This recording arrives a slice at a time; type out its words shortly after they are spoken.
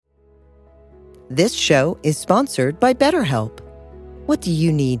This show is sponsored by BetterHelp. What do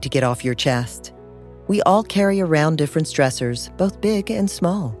you need to get off your chest? We all carry around different stressors, both big and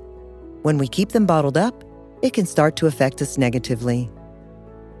small. When we keep them bottled up, it can start to affect us negatively.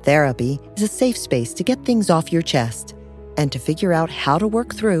 Therapy is a safe space to get things off your chest and to figure out how to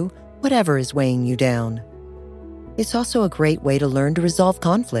work through whatever is weighing you down. It's also a great way to learn to resolve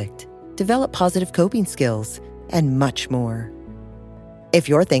conflict, develop positive coping skills, and much more. If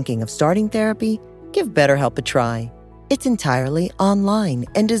you're thinking of starting therapy, give BetterHelp a try. It's entirely online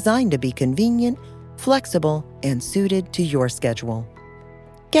and designed to be convenient, flexible, and suited to your schedule.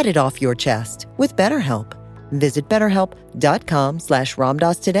 Get it off your chest with BetterHelp. Visit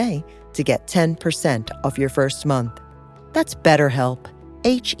BetterHelp.com/Ramdas today to get 10% off your first month. That's BetterHelp,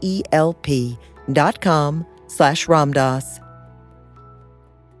 HELP.com/Ramdas.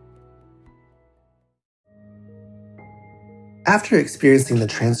 After experiencing the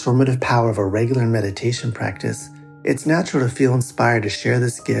transformative power of a regular meditation practice, it's natural to feel inspired to share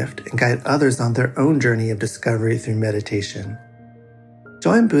this gift and guide others on their own journey of discovery through meditation.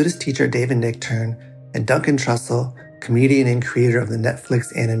 Join Buddhist teacher David Nichtern and Duncan Trussell, comedian and creator of the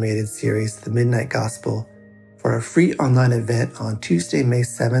Netflix animated series The Midnight Gospel, for a free online event on Tuesday, May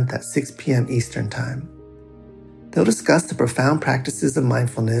 7th at 6 p.m. Eastern Time. They'll discuss the profound practices of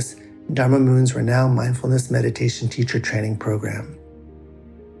mindfulness in Dharma Moon's renowned mindfulness meditation teacher training program.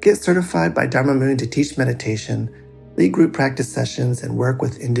 Get certified by Dharma Moon to teach meditation, lead group practice sessions, and work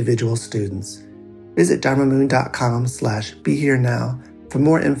with individual students. Visit dharmamoon.com/BeHereNow for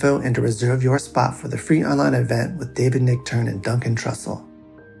more info and to reserve your spot for the free online event with David Nichtern and Duncan Trussell.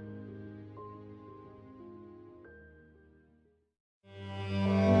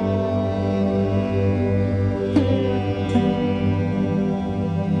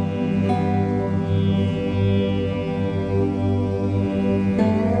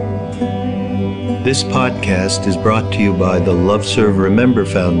 This podcast is brought to you by the Love Serve Remember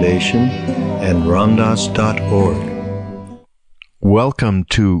Foundation and Ramdas.org. Welcome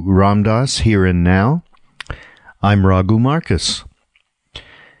to Ramdas Here and Now. I'm Raghu Marcus.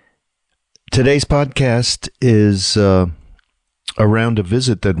 Today's podcast is around a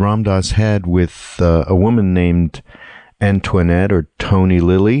visit that Ramdas had with a woman named Antoinette or Tony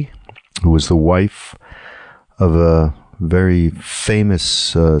Lilly, who was the wife of a very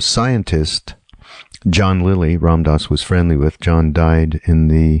famous scientist, John Lilly. Ramdas was friendly with. John died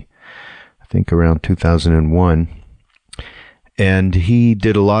in I think around 2001. And he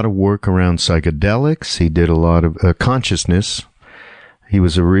did a lot of work around psychedelics. He did a lot of consciousness. He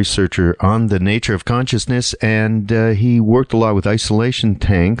was a researcher on the nature of consciousness, and he worked a lot with isolation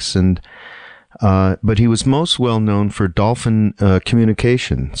tanks. But he was most well known for dolphin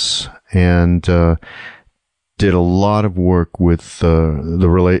communications, and did a lot of work with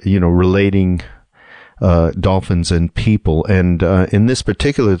relating dolphins and people. And in this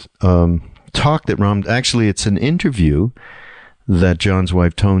particular talk that actually it's an interview that John's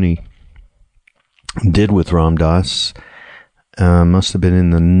wife Tony did with Ramdas. Must have been in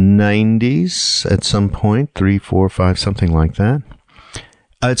the 90s at some point, 3, 4, 5, something like that.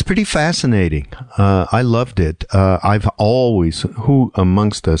 It's pretty fascinating. I loved it. I've always, who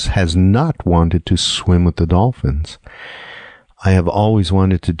amongst us has not wanted to swim with the dolphins? I have always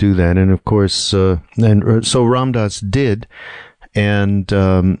wanted to do that. And of course, so Ramdas did, and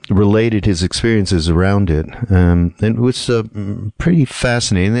related his experiences around it. It was pretty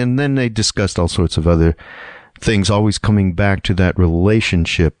fascinating. And then they discussed all sorts of other things, always coming back to that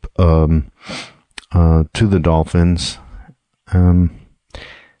relationship to the dolphins. And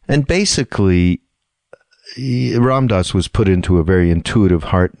basically, Ramdas was put into a very intuitive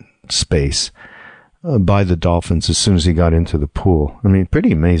heart space by the dolphins as soon as he got into the pool. I mean,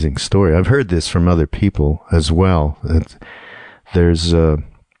 pretty amazing story. I've heard this from other people as well. There's a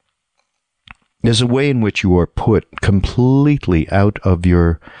way in which you are put completely out of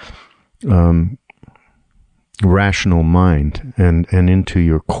your rational mind and into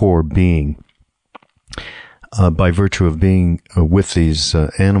your core being by virtue of being with these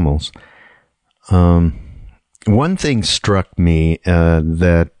animals. One thing struck me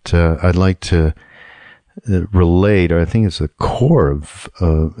that I'd like to relate, or I think it's the core of,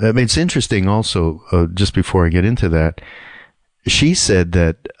 I mean, it's interesting also, just before I get into that, she said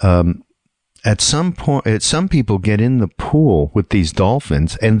that at some point, some people get in the pool with these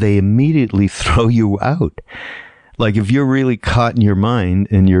dolphins and they immediately throw you out. Like if you're really caught in your mind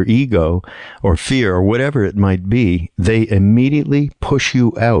and your ego or fear or whatever it might be, they immediately push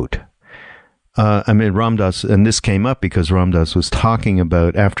you out. I mean, Ramdas, and this came up because Ramdas was talking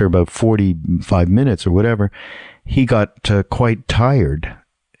about, after about 45 minutes or whatever, he got quite tired.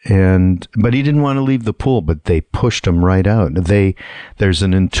 but he didn't want to leave the pool, but they pushed him right out. There's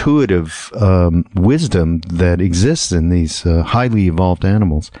an intuitive wisdom that exists in these highly evolved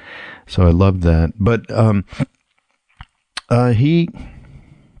animals. So I love that. But he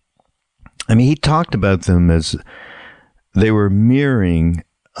talked about them as they were mirroring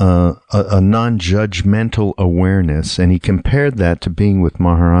a non-judgmental awareness, and he compared that to being with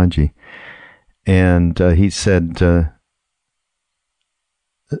Maharaji. And he said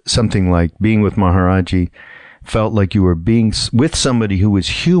something like, being with Maharaji felt like you were being with somebody who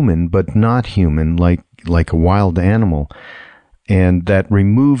was human but not human, like a wild animal, and that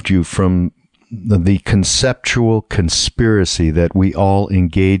removed you from the conceptual conspiracy that we all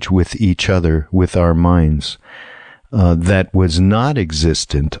engage with each other with our minds. That was not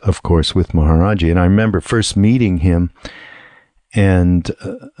existent, of course, with Maharaji. And I remember first meeting him, and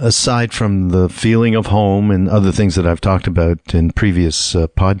aside from the feeling of home and other things that I've talked about in previous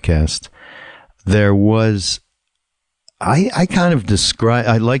podcasts, there was, I kind of describe,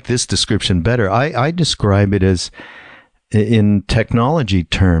 I like this description better. I describe it as, in technology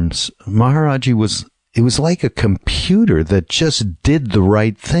terms, Maharaji it was like a computer that just did the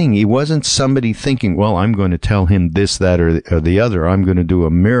right thing. He wasn't somebody thinking, well, I'm going to tell him this, that, or the other. I'm going to do a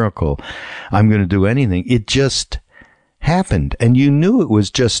miracle. I'm going to do anything. It just happened. And you knew it was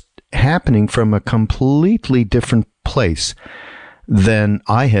just happening from a completely different place than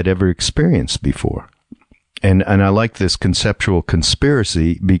I had ever experienced before. And I like this conceptual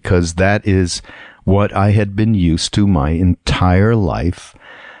conspiracy because that is what I had been used to my entire life.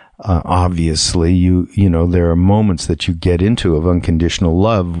 Obviously, you know, there are moments that you get into of unconditional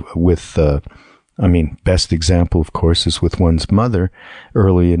love with, best example, of course, is with one's mother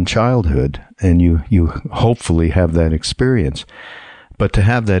early in childhood. And you hopefully have that experience. But to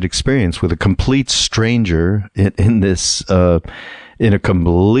have that experience with a complete stranger in a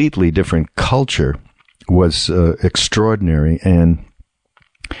completely different culture was extraordinary.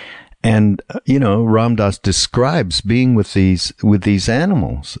 And you know, Ram Dass describes being with these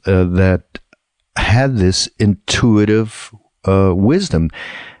animals that had this intuitive wisdom.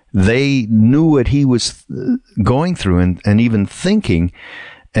 They knew what he was going through and even thinking,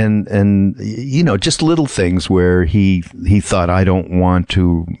 and you know, just little things where he thought, I don't want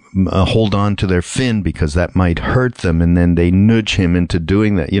to hold on to their fin because that might hurt them, and then they nudge him into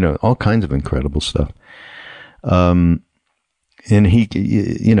doing that. You know, all kinds of incredible stuff. And he,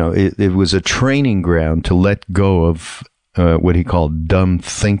 you know, it was a training ground to let go of what he called dumb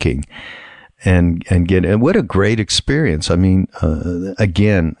thinking, and what a great experience. I mean,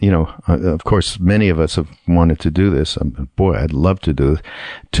 again, you know, of course, many of us have wanted to do this. Boy, I'd love to do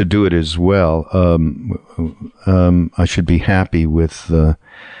it as well. I should be happy with the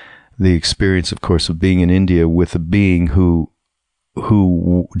experience, of course, of being in India with a being who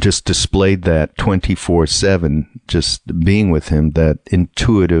just displayed that 24/7, just being with him, that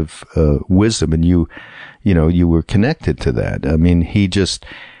intuitive wisdom, and you know, you were connected to that. I mean, he just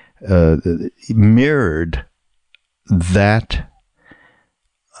mirrored that.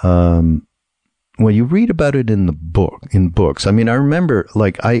 Well, you read about it in books. I mean, I remember,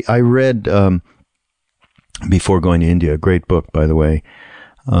 like, I read before going to India, a great book, by the way,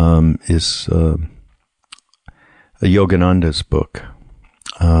 is Yogananda's book.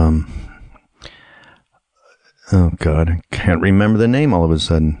 Oh God, I can't remember the name all of a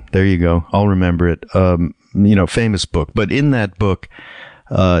sudden. There you go. I'll remember it. You know, famous book. But in that book,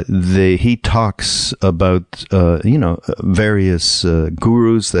 he talks about, you know, various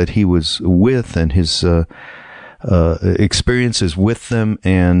gurus that he was with and his experiences with them,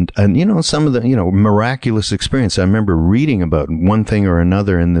 and you know, some of the, you know, miraculous experience. I remember reading about one thing or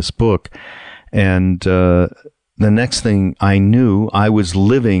another in this book, and the next thing I knew, I was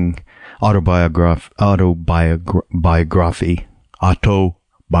living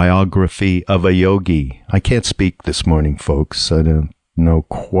autobiography of a yogi. I can't speak this morning, folks. I don't know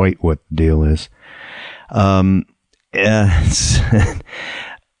quite what the deal is.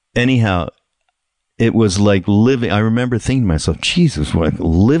 Anyhow, it was like living. I remember thinking to myself, Jesus, what,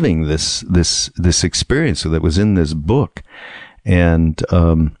 living this experience that was in this book, and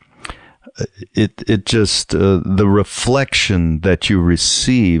it just the reflection that you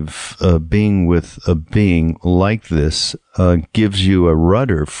receive being with a being like this gives you a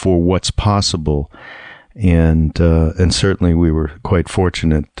rudder for what's possible, and certainly we were quite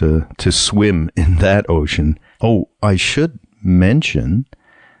fortunate to swim in that ocean. Oh, I should mention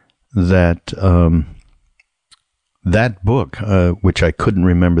that that book, which I couldn't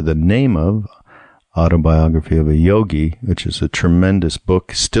remember the name of, Autobiography of a Yogi, which is a tremendous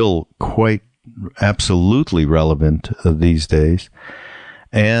book, still quite absolutely relevant these days,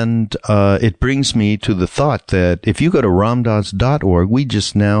 And it brings me to the thought that if you go to ramdas.org, we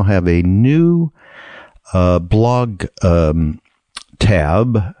just now have a new blog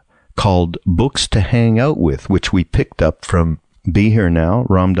tab called Books to Hang Out With, which we picked up from Be Here Now.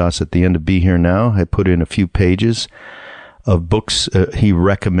 Ram Dass at the end of Be Here Now had put in a few pages of books he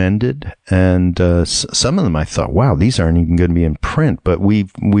recommended, and some of them I thought, wow, these aren't even going to be in print, but we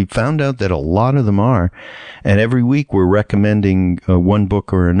found out that a lot of them are, and every week we're recommending one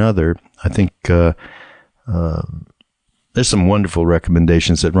book or another. I think there's some wonderful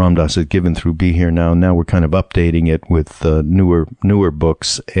recommendations that Ram Dass has given through Be Here Now. Now we're kind of updating it with newer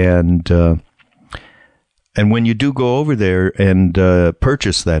books, and when you do go over there and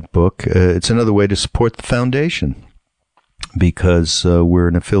purchase that book, it's another way to support the foundation, because we're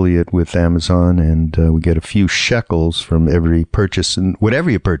an affiliate with Amazon, and we get a few shekels from every purchase, and whatever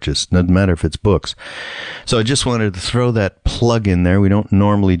you purchase, doesn't matter if it's books. So I just wanted to throw that plug in there. We don't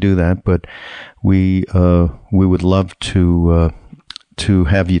normally do that, but we would love to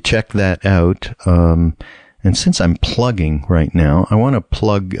have you check that out. And since I'm plugging right now, I want to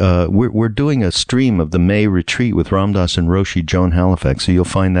plug, we're doing a stream of the May retreat with Ram Dass and Roshi Joan Halifax, so you'll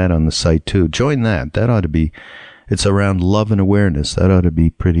find that on the site too. Join that. That ought to be, it's around love and awareness. That ought to be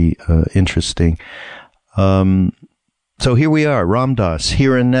pretty interesting. So here we are, Ram Dass,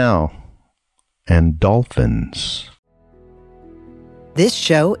 Here and Now, and Dolphins. This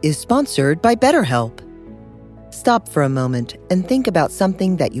show is sponsored by BetterHelp. Stop for a moment and think about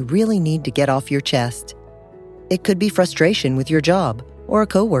something that you really need to get off your chest. It could be frustration with your job or a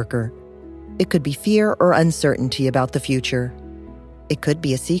coworker. It could be fear or uncertainty about the future. It could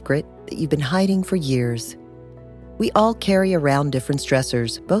be a secret that you've been hiding for years. We all carry around different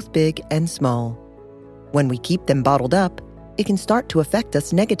stressors, both big and small. When we keep them bottled up, it can start to affect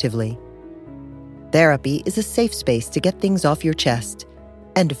us negatively. Therapy is a safe space to get things off your chest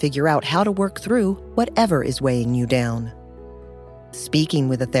and to figure out how to work through whatever is weighing you down. Speaking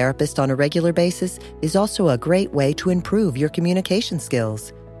with a therapist on a regular basis is also a great way to improve your communication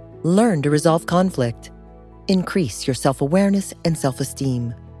skills, learn to resolve conflict, increase your self-awareness and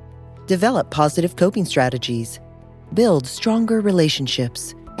self-esteem, develop positive coping strategies, build stronger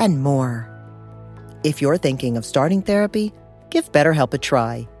relationships, and more. If you're thinking of starting therapy, give BetterHelp a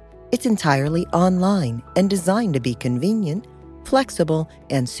try. It's entirely online and designed to be convenient, flexible,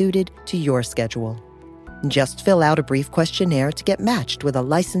 and suited to your schedule. Just fill out a brief questionnaire to get matched with a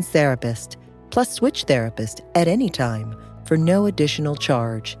licensed therapist, plus switch therapist at any time for no additional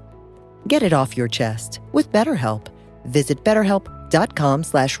charge. Get it off your chest with BetterHelp. Visit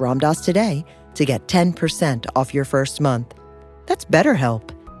BetterHelp.com/RamDass today to get 10% off your first month. That's BetterHelp,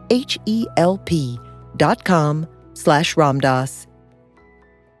 HELP.com/RamDass.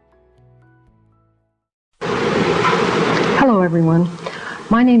 Hello, everyone.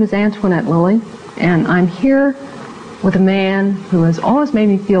 My name is Antoinette Lilly, and I'm here with a man who has always made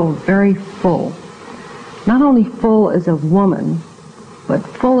me feel very full. Not only full as a woman, but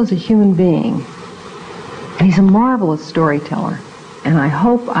full as a human being. And he's a marvelous storyteller, and I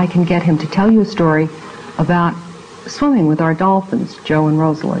hope I can get him to tell you a story about swimming with our dolphins, Joe and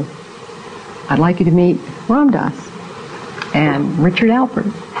Rosalie. I'd like you to meet Ram Dass and Richard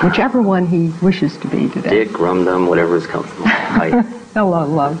Alpert, whichever one he wishes to be today. Dick, Rum-Dum, whatever is comfortable. Hi. Hello,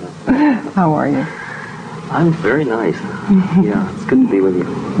 love. How are you? I'm very nice. Yeah, it's good to be with you.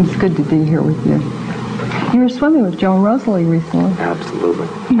 It's good to be here with you. You were swimming with Joe and Rosalie recently. Absolutely.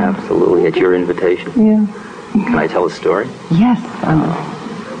 Absolutely. At your invitation. Yeah. Can I tell a story? Yes.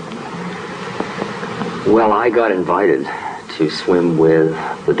 Well, I got invited to swim with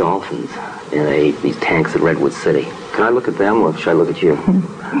the dolphins in these tanks at Redwood City. Can I look at them, or should I look at you?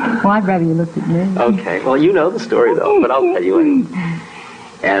 Well, I'd rather you looked at me. Okay. Well, you know the story, though, but I'll tell you anyway.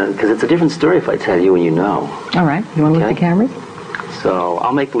 And because it's a different story if I tell you and you know. All right. You want to look at the cameras? So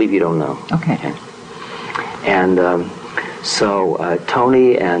I'll make believe you don't know. Okay. And so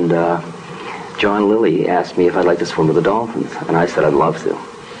Tony and John Lilly asked me if I'd like to swim with the dolphins, and I said I'd love to.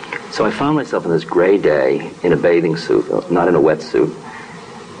 So I found myself on this gray day in a bathing suit, not in a wetsuit,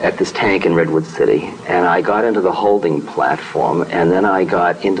 at this tank in Redwood City, and I got into the holding platform, and then I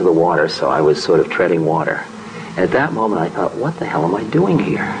got into the water, so I was sort of treading water. And at that moment I thought, what the hell am I doing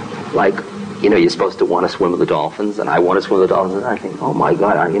here? Like, you know, you're supposed to want to swim with the dolphins, and I want to swim with the dolphins, and I think, oh my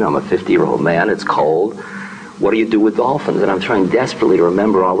God, I'm a 50-year-old man, it's cold. What do you do with dolphins? And I'm trying desperately to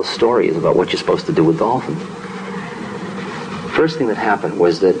remember all the stories about what you're supposed to do with dolphins. First thing that happened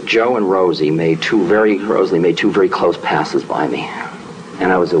was that Joe and Rosalie made two very close passes by me.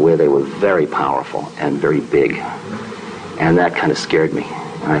 And I was aware they were very powerful and very big. And that kind of scared me.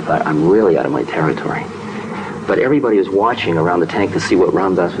 And I thought, I'm really out of my territory. But everybody was watching around the tank to see what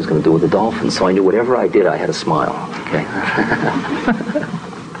Ram Dass was going to do with the dolphins. So I knew whatever I did, I had a smile. Okay.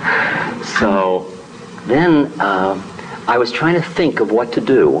 So then I was trying to think of what to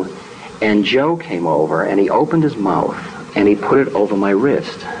do, and Joe came over and he opened his mouth and he put it over my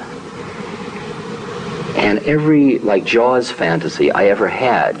wrist. And every, like, Jaws fantasy I ever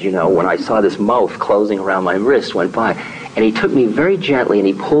had, you know, when I saw this mouth closing around my wrist went by. And he took me very gently and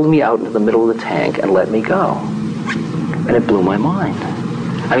he pulled me out into the middle of the tank and let me go. And it blew my mind.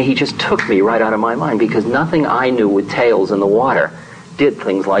 I mean, he just took me right out of my mind, because nothing I knew with tails in the water did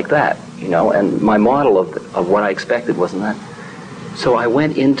things like that, you know, and my model of what I expected wasn't that. So I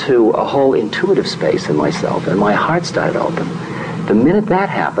went into a whole intuitive space in myself, and my heart started open. The minute that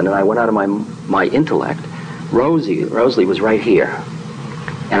happened and I went out of my intellect, Rosie was right here.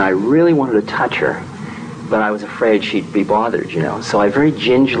 And I really wanted to touch her, but I was afraid she'd be bothered, you know. So I very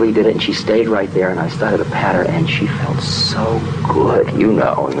gingerly did it, and she stayed right there, and I started to pat her, and she felt so good. You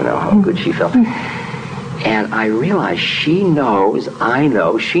know how good she felt. And I realized she knows, I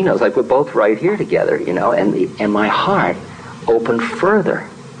know, she knows, like we're both right here together, you know, and my heart opened further.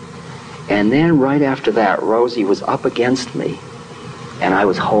 And then right after that, Rosie was up against me, and I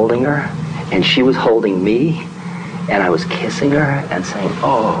was holding her, and she was holding me, and I was kissing her and saying,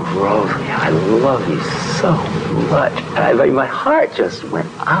 "Oh, Rosie, I love you so much." And my heart just went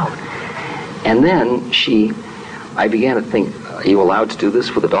out. And then I began to think, are you allowed to do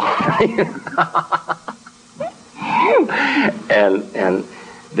this with a dolphin? And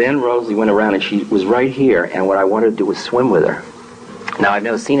then Rosie went around, and she was right here, and what I wanted to do was swim with her. Now, I've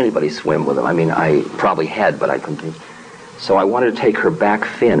never seen anybody swim with them. I mean, I probably had, but I couldn't do. So I wanted to take her back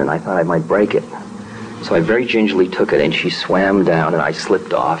fin, and I thought I might break it. So I very gingerly took it, and she swam down, and I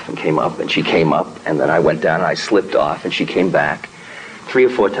slipped off and came up, and she came up, and then I went down, and I slipped off, and she came back. 3 or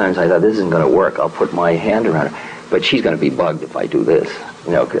 4 times I thought, this isn't going to work. I'll put my hand around her. But she's going to be bugged if I do this.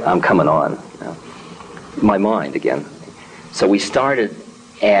 You know, I'm coming on. You know. My mind again. So we started,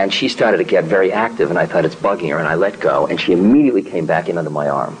 and she started to get very active, and I thought it's bugging her, and I let go, and she immediately came back in under my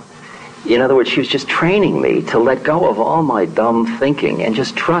arm. In other words, she was just training me to let go of all my dumb thinking and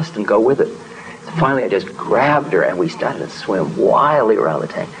just trust and go with it. So finally, I just grabbed her, and we started to swim wildly around the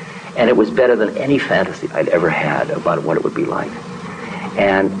tank. And it was better than any fantasy I'd ever had about what it would be like.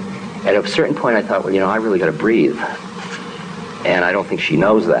 And at a certain point, I thought, well, you know, I really got to breathe. And I don't think she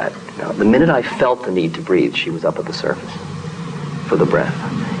knows that. You know, the minute I felt the need to breathe, she was up at the surface for the breath.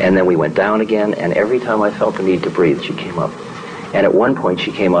 And then we went down again, and every time I felt the need to breathe, she came up. And at one point,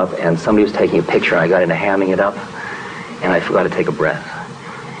 she came up, and somebody was taking a picture, and I got into hamming it up, and I forgot to take a breath.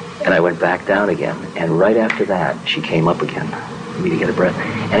 And I went back down again, and right after that, she came up again for me to get a breath.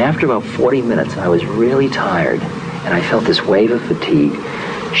 And after about 40 minutes, I was really tired, and I felt this wave of fatigue.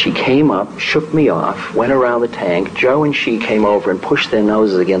 She came up, shook me off, went around the tank. Joe and she came over and pushed their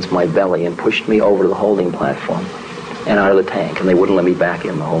noses against my belly and pushed me over to the holding platform and out of the tank, and they wouldn't let me back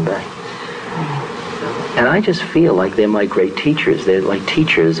in the whole day. And I just feel like they're my great teachers. They're like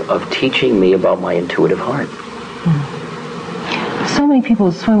teachers of teaching me about my intuitive heart. So many people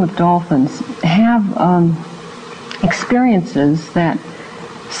who swim with dolphins have experiences that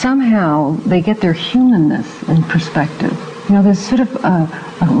somehow they get their humanness in perspective. You know, there's sort of a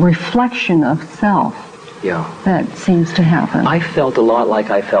reflection of self that seems to happen. I felt a lot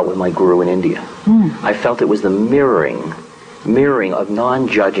like I felt with my guru in India. I felt it was the mirroring of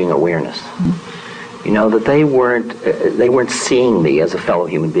non-judging awareness. You know, that they weren't seeing me as a fellow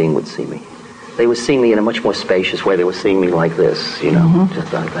human being would see me. They were seeing me in a much more spacious way. They were seeing me like this, you know,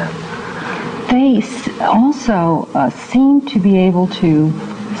 just like that. They also seem to be able to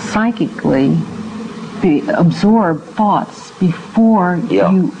psychically absorb thoughts before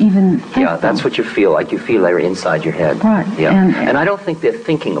you even think them. That's what you feel like. You feel they're inside your head. Right. Yeah. And I don't think they're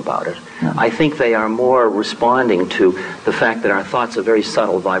thinking about it. No. I think they are more responding to the fact that our thoughts are very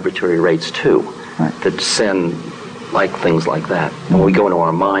subtle vibratory rates too. Right. That send like things like that. And when we go into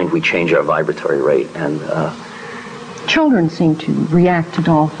our mind, we change our vibratory rate. And children seem to react to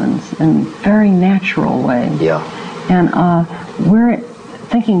dolphins in very natural ways. Yeah. And we're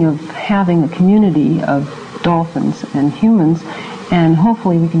thinking of having a community of dolphins and humans, and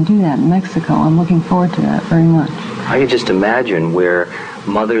hopefully we can do that in Mexico. I'm looking forward to that very much. I can just imagine where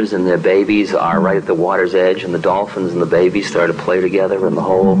mothers and their babies are right at the water's edge, and the dolphins and the babies start to play together in the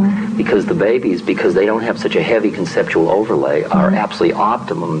whole, because the babies, because they don't have such a heavy conceptual overlay, are absolutely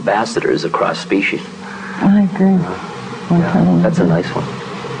optimum ambassadors across species. I agree. That's a nice one.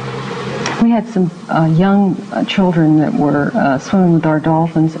 We had some young children that were swimming with our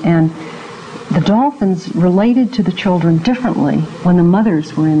dolphins, and the dolphins related to the children differently when the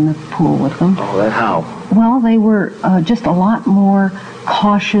mothers were in the pool with them. Oh, that how? Well, they were just a lot more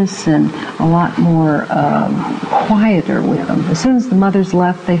cautious and a lot more quieter with them. As soon as the mothers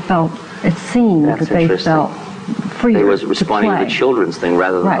left, they felt, it seemed that they felt freer. They was responding to the children's thing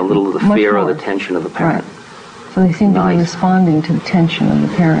rather than a little of the fear or the tension of the parent. Right. So they seemed to be responding to the tension of the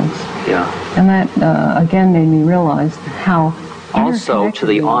parents. Yeah. And that, again, made me realize how also to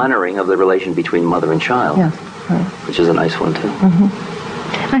the honoring of the relation between mother and child. Yes, right. Which is a nice one, too.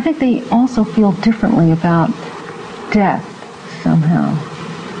 I think they also feel differently about death, somehow.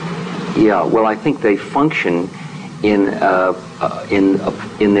 Yeah, well, I think they function in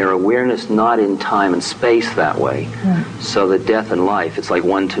their awareness, not in time and space that way. Right. So that death and life, it's like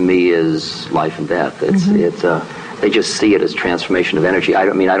one to me is life and death. They just see it as transformation of energy. I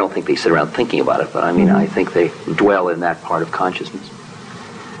don't think they sit around thinking about it, but I think they dwell in that part of consciousness.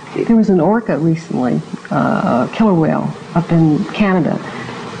 There was an orca recently, a killer whale up in Canada.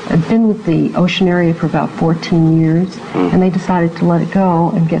 Had been with the ocean area for about 14 years, and they decided to let it go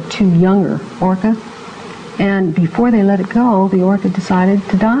and get 2 younger orca. And before they let it go, the orca decided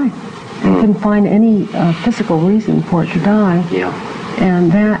to die. They couldn't find any physical reason for it to die. Yeah.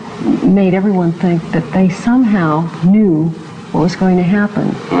 And that made everyone think that they somehow knew what was going to happen.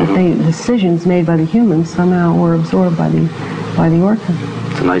 That the decisions made by the humans somehow were absorbed by the orca.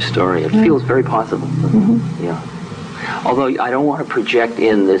 It's a nice story. It feels very possible. Yeah. Although I don't want to project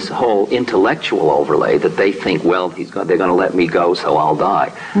in this whole intellectual overlay that they think, well, they're going to let me go, so I'll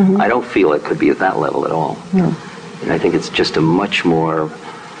die. I don't feel it could be at that level at all. No. And I think it's just a much more,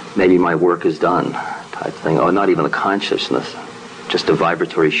 maybe my work is done type thing, or not even a consciousness, just a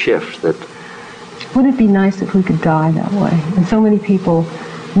vibratory shift that... Wouldn't it be nice if we could die that way? And so many people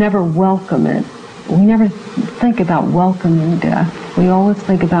never welcome it. We never think about welcoming death. We always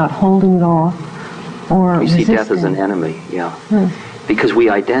think about holding it off or resisting. You see death as an enemy, yeah. Because we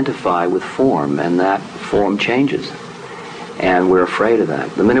identify with form, and that form changes. And we're afraid of that.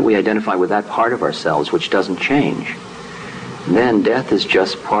 The minute we identify with that part of ourselves, which doesn't change, then death is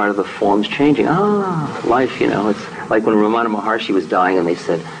just part of the form's changing. Life, it's like when Ramana Maharshi was dying and they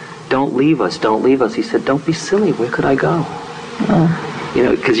said, don't leave us, don't leave us. He said, don't be silly, where could I go?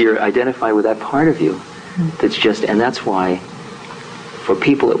 Because you're identified with that part of you. That's just, and that's why for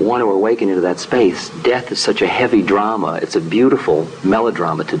people that want to awaken into that space, death is such a heavy drama. It's a beautiful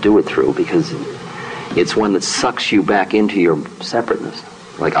melodrama to do it through, because it's one that sucks you back into your separateness,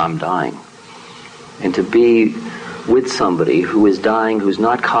 like I'm dying. And to be with somebody who is dying, who's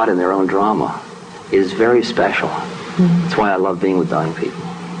not caught in their own drama, is very special. That's why I love being with dying people.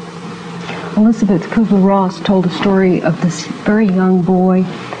 Elizabeth Kubler-Ross told a story of this very young boy,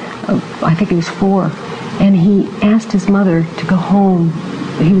 I think he was 4, and he asked his mother to go home.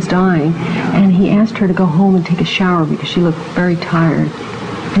 He was dying, and he asked her to go home and take a shower because she looked very tired.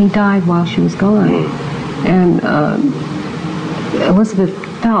 And he died while she was gone. And Elizabeth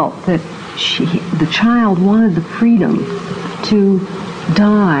felt that the child wanted the freedom to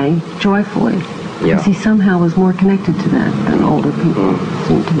die joyfully, because he somehow was more connected to that than older people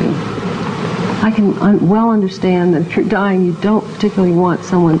seem to be. I can well understand that if you're dying, you don't particularly want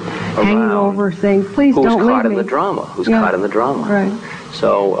someone hanging over saying, please don't leave me. Who's caught in the drama. Who's caught in the drama. Right.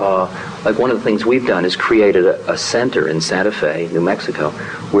 So, like one of the things we've done is created a center in Santa Fe, New Mexico,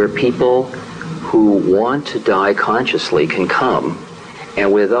 where people who want to die consciously can come,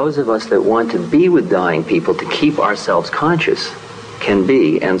 and where those of us that want to be with dying people to keep ourselves conscious can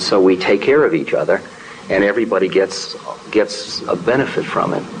be, and so we take care of each other, and everybody gets a benefit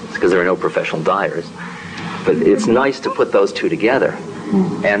from it, because there are no professional dyers. But it's nice to put those two together,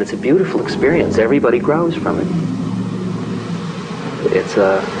 and it's a beautiful experience. Everybody grows from it. It's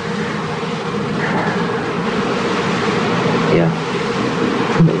a...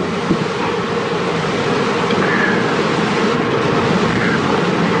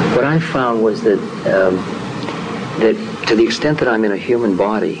 What I found was that to the extent that I'm in a human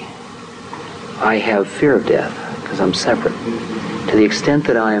body, I have fear of death, because I'm separate. To the extent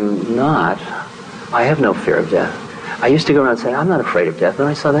that I'm not, I have no fear of death. I used to go around saying, I'm not afraid of death, and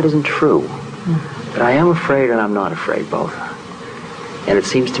I saw that isn't true. But I am afraid and I'm not afraid, both. And it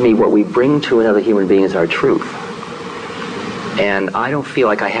seems to me what we bring to another human being is our truth. And I don't feel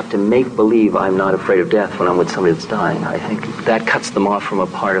like I have to make believe I'm not afraid of death when I'm with somebody that's dying. I think that cuts them off from a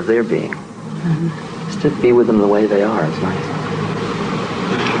part of their being. Just to be with them the way they are is nice.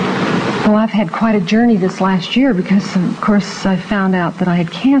 Well, I've had quite a journey this last year because, of course, I found out that I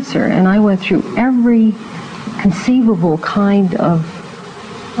had cancer, and I went through every conceivable kind of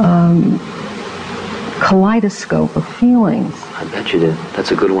kaleidoscope of feelings. I bet you did.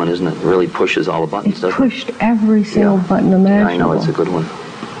 That's a good one, isn't it? It really pushes all the buttons, It doesn't pushed every single button imaginable. Yeah, I know, it's a good one.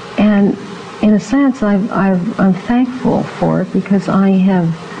 And in a sense, I'm thankful for it because I have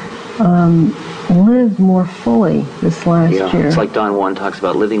lived more fully this last year. It's like Don Juan talks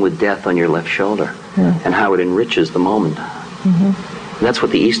about living with death on your left shoulder and how it enriches the moment. And that's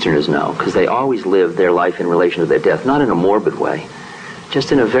what the Easterners know, because they always live their life in relation to their death, not in a morbid way,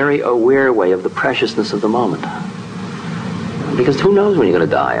 just in a very aware way of the preciousness of the moment. Because who knows when you're going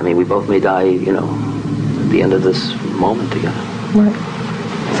to die? I mean, we both may die, you know, at the end of this moment together.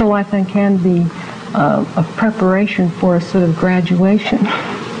 Right. So life then can be a preparation for a sort of graduation.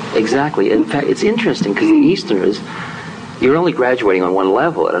 Exactly. In fact, it's interesting because the Easterners, you're only graduating on one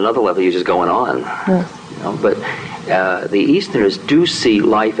level. At another level, you're just going on. Yes. You know? But the Easterners do see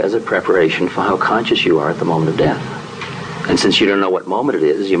life as a preparation for how conscious you are at the moment of death. And since you don't know what moment it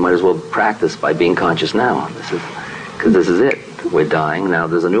is, you might as well practice by being conscious now. Because this is it. We're dying. Now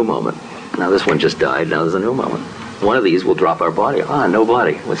there's a new moment. Now this one just died. Now there's a new moment. One of these will drop our body. No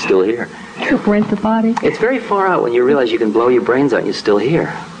body. We're still here. Rent the body. It's very far out when you realize you can blow your brains out and you're still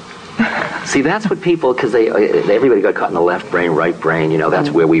here. See, that's what people, because everybody got caught in the left brain, right brain, you know,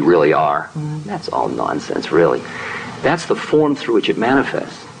 that's where we really are. That's all nonsense, really. That's the form through which it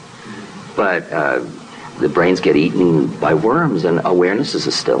manifests. But the brains get eaten by worms and awareness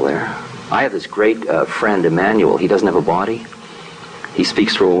is still there. I have this great friend, Emmanuel. He doesn't have a body. He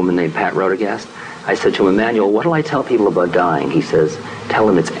speaks through a woman named Pat Rodegast. I said to him, Emmanuel, what do I tell people about dying? He says, tell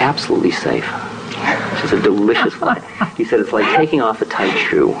them it's absolutely safe. Which is a delicious line. He said, it's like taking off a tight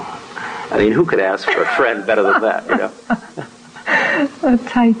shoe. I mean, who could ask for a friend better than that, you know? A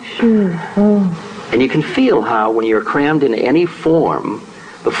tight shoe. Oh. And you can feel how when you're crammed in any form,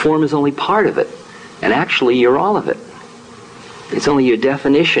 the form is only part of it. And actually, you're all of it. It's only your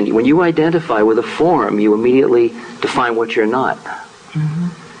definition. When you identify with a form, you immediately define what you're not.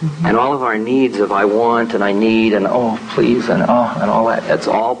 And all of our needs of I want and I need and oh, please and oh, and all that, that's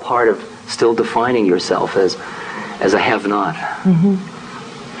all part of still defining yourself as a have-not.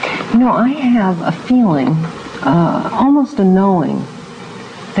 You know, I have a feeling, almost a knowing,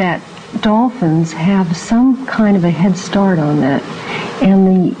 that dolphins have some kind of a head start on that. And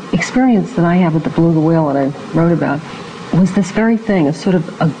the experience that I have with the beluga whale that I wrote about was this very thing, a sort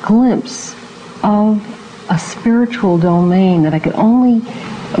of a glimpse of a spiritual domain that I could only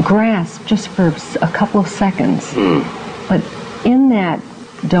grasp just for a couple of seconds. But in that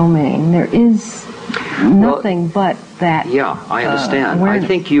domain, there is nothing but that. Yeah, I understand. Awareness. I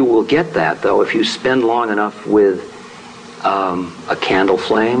think you will get that, though, if you spend long enough with a candle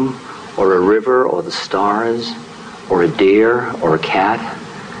flame, or a river, or the stars, or a deer, or a cat.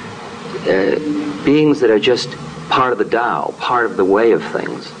 Beings that are just part of the Tao, part of the way of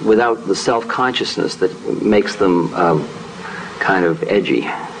things, without the self-consciousness that makes them kind of edgy,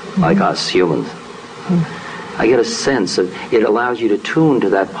 like us humans. I get a sense of it allows you to tune to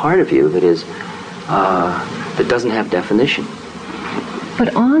that part of you that is that doesn't have definition.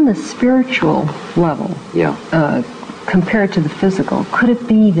 But on the spiritual level, compared to the physical, could it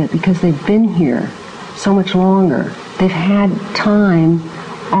be that because they've been here so much longer, they've had time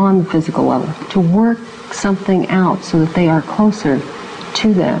on the physical level to work something out so that they are closer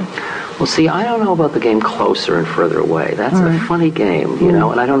to that? Well, see, I don't know about the game closer and further away. That's a funny game, you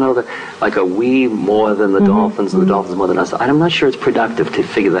know, and I don't know that, like, are we more than the dolphins and the dolphins more than us? I'm not sure it's productive to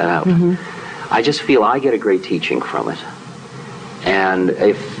figure that out. I just feel I get a great teaching from it. And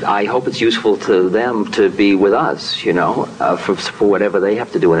I hope it's useful to them to be with us, you know, for whatever they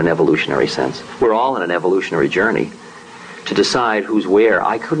have to do in an evolutionary sense. We're all in an evolutionary journey to decide who's where.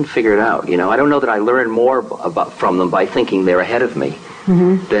 I couldn't figure it out, you know. I don't know that I learn more from them by thinking they're ahead of me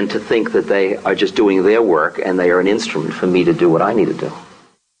than to think that they are just doing their work and they are an instrument for me to do what I need to do.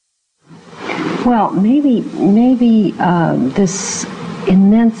 Well, maybe this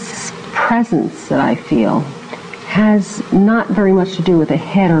immense presence that I feel has not very much to do with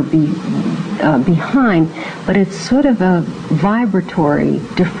ahead or behind, but it's sort of a vibratory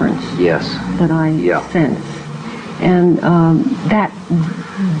difference that I sense. And that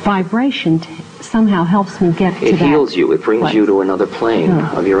vibration somehow helps me get to that. It heals you. It brings place. you to another plane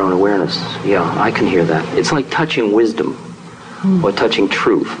of your own awareness. Yeah, I can hear that. It's like touching wisdom, or touching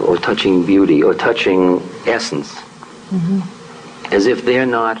truth, or touching beauty, or touching essence. As if they're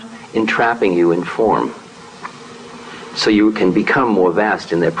not entrapping you in form. So you can become more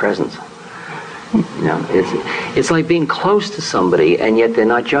vast in their presence. You know, it's like being close to somebody and yet they're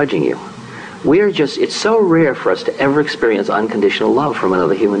not judging you. It's so rare for us to ever experience unconditional love from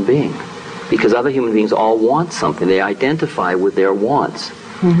another human being. Because other human beings all want something. They identify with their wants.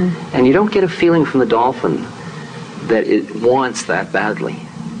 And you don't get a feeling from the dolphin that it wants that badly.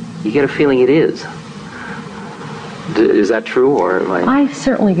 You get a feeling it is. Is that true, or am I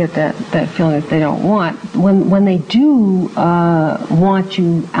certainly get that feeling that they don't want. When they do want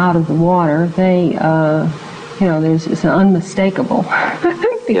you out of the water, they, it's unmistakable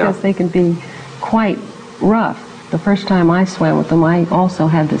because they can be quite rough. The first time I swam with them, I also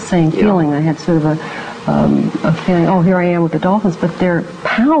had the same feeling. I had sort of a feeling, oh, here I am with the dolphins, but their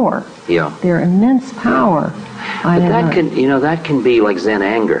power, their immense power. But that can be like Zen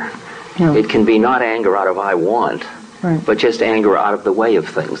anger. Yeah. It can be not anger out of I want, but just anger out of the way of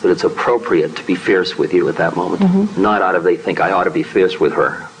things, that it's appropriate to be fierce with you at that moment, not out of they think I ought to be fierce with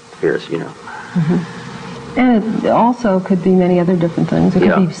her. Fierce, And it also could be many other different things. It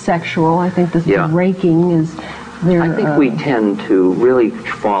could be sexual. I think the raking is there. I think we tend to really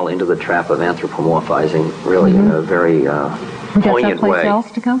fall into the trap of anthropomorphizing, really, in a very poignant way. Else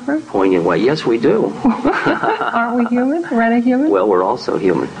to come from? Poignant way. Yes, we do. Aren't we human? We're human? Well, we're also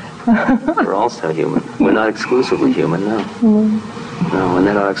human. We're also human. We're not exclusively human, no. No, and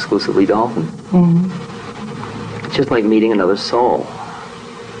they're not exclusively dolphin. It's just like meeting another soul.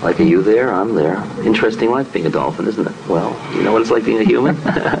 Like, are you there? I'm there. Interesting life being a dolphin, isn't it? Well, you know what it's like being a human?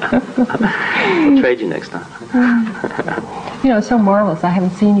 I'll trade you next time. It's so marvelous. I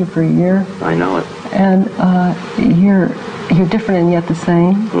haven't seen you for a year. I know it. And you're different and yet the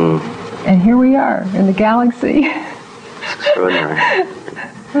same. And here we are in the galaxy. It's extraordinary.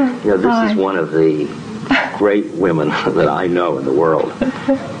 This is one of the great women that I know in the world,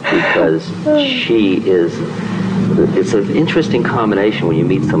 because she is, it's an interesting combination when you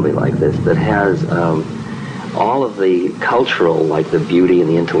meet somebody like this that has all of the cultural, like the beauty and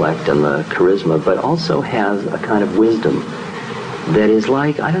the intellect and the charisma, but also has a kind of wisdom that is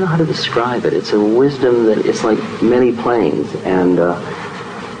like, I don't know how to describe it. It's a wisdom that it's like many planes, and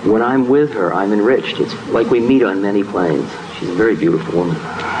when I'm with her, I'm enriched. It's like we meet on many planes. She's a very beautiful woman.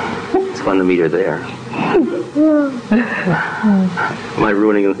 It's fun to meet her there. Am I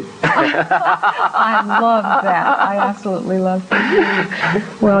ruining it? I love that. I absolutely love that.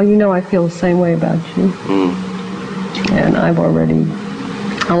 Well, I feel the same way about you. And I've already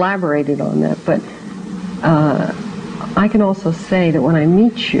elaborated on that. But I can also say that when I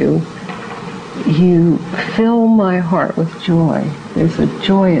meet you, you fill my heart with joy. There's a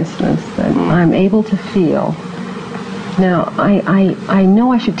joyousness that I'm able to feel. Now, I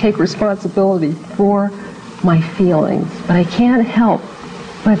know I should take responsibility for my feelings, but I can't help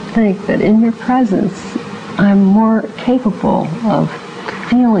but think that in your presence, I'm more capable of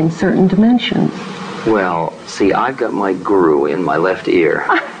feeling certain dimensions. Well, see, I've got my guru in my left ear,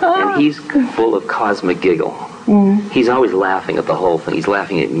 and he's full of cosmic giggle. He's always laughing at the whole thing. He's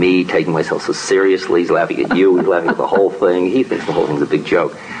laughing at me, taking myself so seriously. He's laughing at you. He's laughing at the whole thing. He thinks the whole thing's a big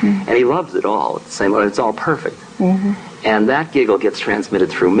joke. And he loves it all at the same time. It's all perfect. And that giggle gets transmitted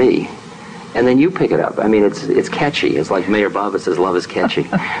through me. And then you pick it up. I mean, it's catchy. It's like Mayor Baba says, love is catchy.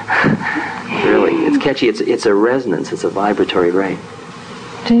 Really, it's catchy. It's a resonance. It's a vibratory rate.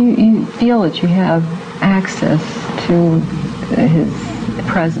 Do you feel that you have access to his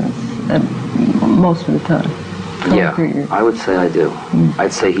presence most of the time? Yeah, I would say I do.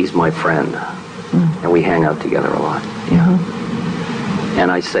 I'd say he's my friend, and we hang out together a lot.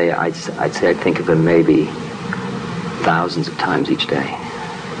 And I'd say I think of him maybe thousands of times each day.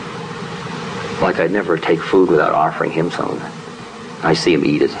 Like I'd never take food without offering him some of it. I see him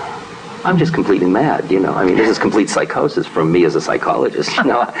eat it. I'm just completely mad, I mean, this is complete psychosis from me as a psychologist.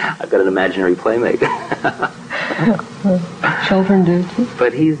 I've got an imaginary playmate. Children do too.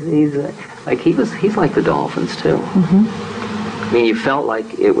 But he's like the dolphins too. I mean, you felt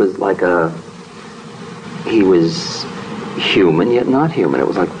like it was like he was human yet not human. It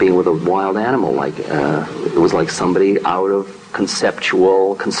was like being with a wild animal. Like it was like somebody out of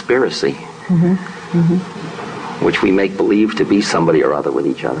conceptual conspiracy, which we make believe to be somebody or other with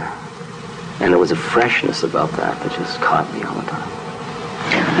each other. And there was a freshness about that just caught me all the time.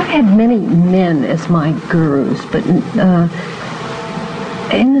 I've had many men as my gurus, but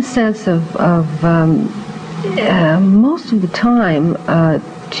in the sense of most of the time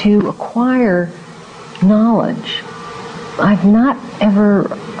to acquire knowledge, I've not ever,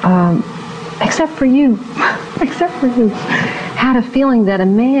 except for you, had a feeling that a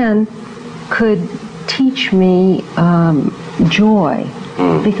man could teach me joy,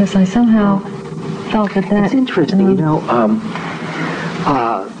 because I somehow felt that. It's interesting,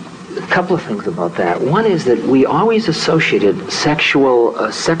 a couple of things about that. One is that we always associated sex role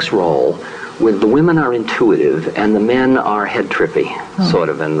with the women are intuitive and the men are head trippy, sort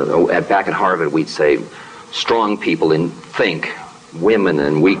of. And back at Harvard, we'd say strong people think women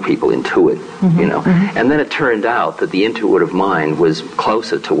and weak people intuit, you know. And then it turned out that the intuitive mind was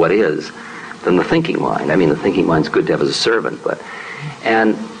closer to what is than the thinking mind. I mean, the thinking mind's good to have as a servant,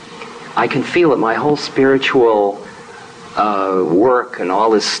 and I can feel that my whole spiritual work and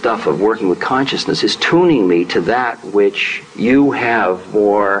all this stuff of working with consciousness is tuning me to that which you have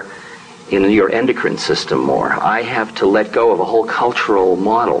more in your endocrine system more. I have to let go of a whole cultural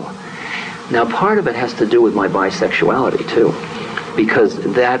model. Now, part of it has to do with my bisexuality, too, because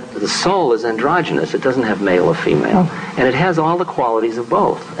the soul is androgynous. It doesn't have male or female. And it has all the qualities of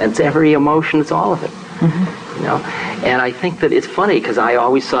both. And it's every emotion, it's all of it. You know? And I think that it's funny, because I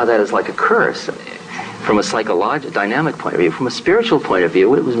always saw that as like a curse from a psychological, dynamic point of view. From a spiritual point of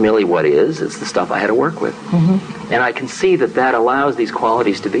view, it was merely what is. It's the stuff I had to work with. And I can see that that allows these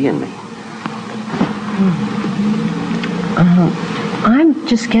qualities to be in me. I'm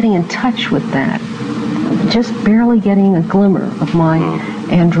just getting in touch with that. Just barely getting a glimmer of my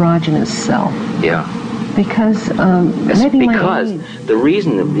androgynous self. Yeah. Because maybe my age. The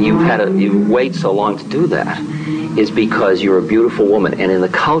reason that you wait so long to do that is because you're a beautiful woman, and in the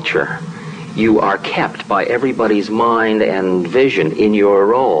culture, you are kept by everybody's mind and vision in your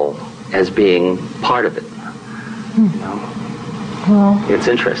role as being part of it. You know? Well, it's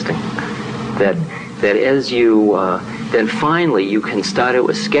interesting that as you then finally you can start to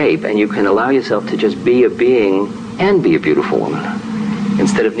escape, and you can allow yourself to just be a being and be a beautiful woman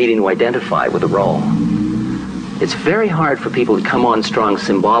instead of needing to identify with a role. It's very hard for people to come on strong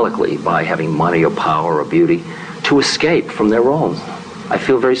symbolically by having money or power or beauty to escape from their roles. I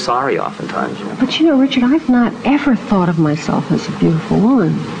feel very sorry oftentimes. You know? But you know, Richard, I've not ever thought of myself as a beautiful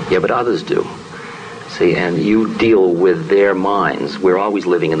woman. Yeah, but others do. See, and you deal with their minds. We're always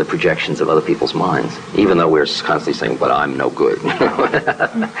living in the projections of other people's minds, even though we're constantly saying, but I'm no good.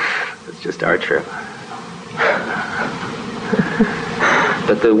 It's just our trip.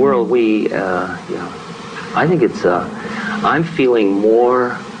 But the world you know, I think it's, I'm feeling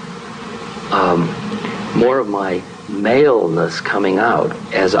more of my maleness coming out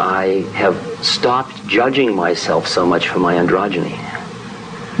as I have stopped judging myself so much for my androgyny.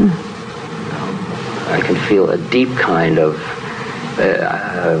 I can feel a deep kind of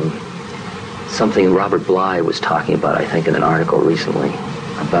something Robert Bly was talking about, I think, in an article recently,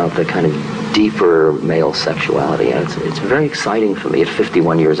 about the kind of deeper male sexuality. And it's very exciting for me at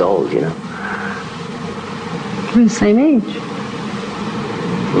 51 years old, you know. We're the same age,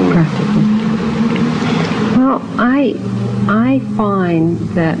 practically. Well, I find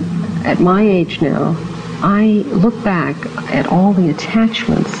that at my age now, I look back at all the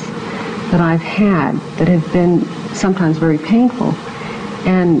attachments that I've had that have been sometimes very painful.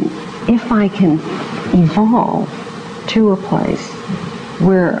 And if I can evolve to a place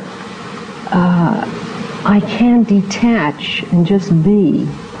where I can detach and just be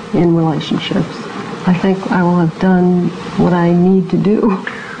in relationships, I think I will have done what I need to do.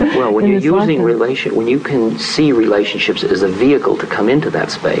 Well, when you're using when you can see relationships as a vehicle to come into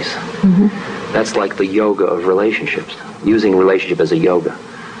that space, that's like the yoga of relationships, using relationship as a yoga.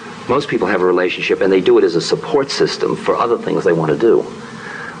 Most people have a relationship and they do it as a support system for other things they want to do.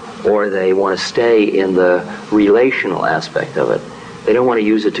 Or they want to stay in the relational aspect of it. They don't want to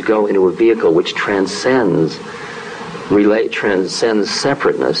use it to go into a vehicle which transcends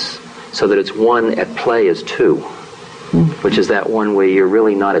separateness, so that it's one at play as two, which is that one where you're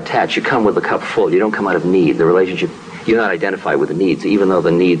really not attached. You come with the cup full. You don't come out of need. The relationship, you're not identified with the needs, even though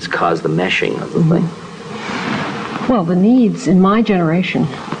the needs cause the meshing of the thing. Well, the needs in my generation,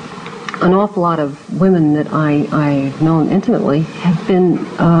 an awful lot of women that I've known intimately have been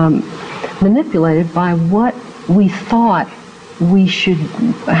manipulated by what we thought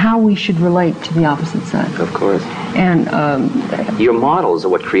how we should relate to the opposite sex. Of course. And your models are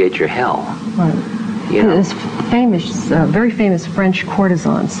what create your hell. Right. You know? This very famous French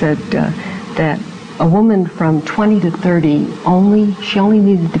courtesan said that a woman from 20 to 30 she only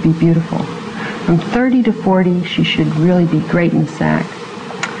needed to be beautiful. From 30 to 40, she should really be great in the sack.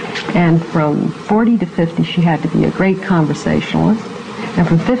 And from 40 to 50, she had to be a great conversationalist. And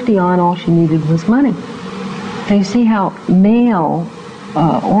from 50 on, all she needed was money. So you see how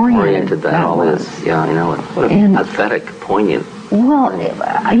male-oriented that all was. is. Yeah, I know it. What a pathetic, poignant. Well,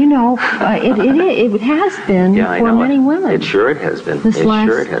 you know, it has been for many women. It sure has been. This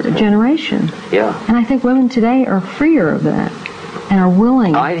last generation. Yeah. And I think women today are freer of that and are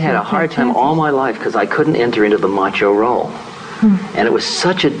willing. I had a hard time all my life because I couldn't enter into the macho role. And it was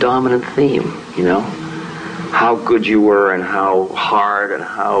such a dominant theme, you know, how good you were and how hard and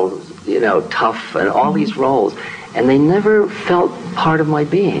how, you know, tough and all these roles. And they never felt part of my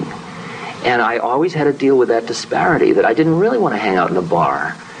being. And I always had to deal with that disparity, that I didn't really want to hang out in a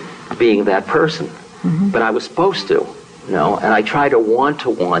bar being that person. But I was supposed to, you know, and I tried to want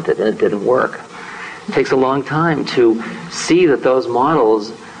it, and it didn't work. It takes a long time to see that those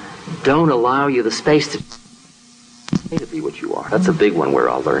models don't allow you the space to be what you are. That's a big one we're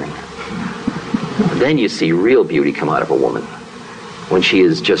all learning. Then you see real beauty come out of a woman when she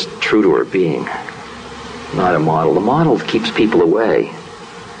is just true to her being, not a model. The model keeps people away.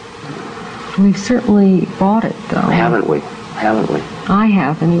 We've certainly bought it, though. Haven't we? I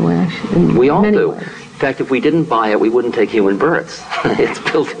have, anyway. We all do. Ways. In fact, if we didn't buy it, we wouldn't take human births. It's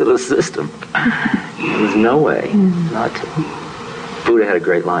built into the system. There's no way not to. Buddha had a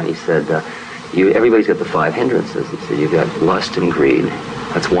great line. He said, everybody's got the 5 hindrances. He said, you've got lust and greed.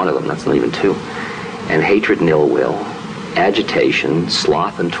 That's one of them. That's not even 2. And hatred and ill will, agitation,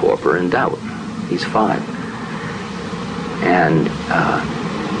 sloth and torpor, and doubt. These 5. And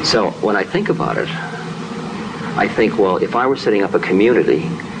so when I think about it, I think, well, if I were setting up a community,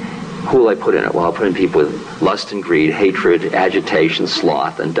 who will I put in it? Well, I'll put in people with lust and greed, hatred, agitation,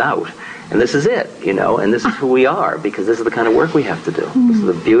 sloth, and doubt. And this is it, you know, and this is who we are, because this is the kind of work we have to do. This is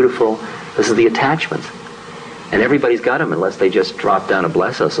this is the attachment. And everybody's got them unless they just drop down to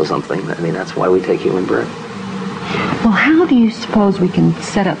bless us or something. I mean, that's why we take human birth. Well, how do you suppose we can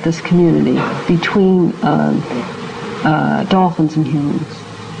set up this community between dolphins and humans?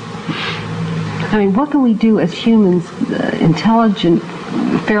 I mean, what can we do as humans,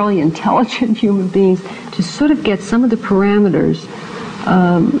 fairly intelligent human beings, to sort of get some of the parameters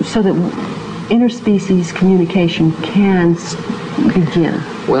so that interspecies communication can begin?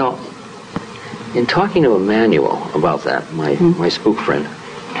 Well, in talking to Emmanuel about that, my spook friend,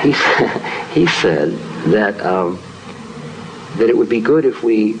 he said that that it would be good if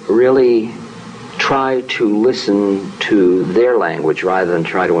we really try to listen to their language rather than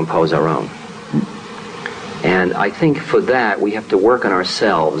try to impose our own. And I think for that we have to work on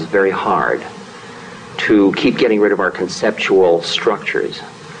ourselves very hard to keep getting rid of our conceptual structures.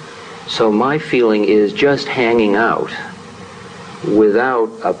 So my feeling is just hanging out without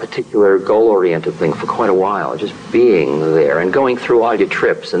a particular goal-oriented thing for quite a while, just being there and going through all your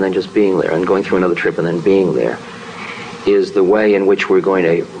trips and then just being there and going through another trip and then being there is the way in which we're going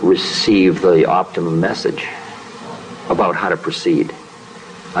to receive the optimum message about how to proceed.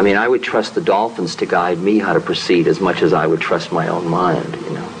 I mean, I would trust the dolphins to guide me how to proceed as much as I would trust my own mind,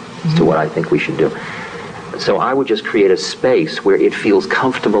 you know, as to what I think we should do. So I would just create a space where it feels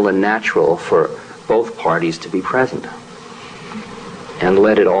comfortable and natural for both parties to be present, and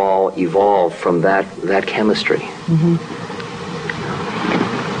let it all evolve from that chemistry. Mm-hmm.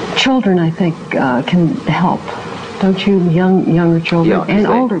 Children, I think, can help, don't you? Younger children and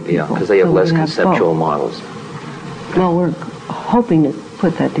older people. Yeah, because they have less conceptual models. Well, we're hoping to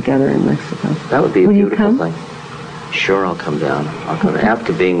put that together in Mexico. That would be a beautiful thing. Sure, I'll come down. I'll come.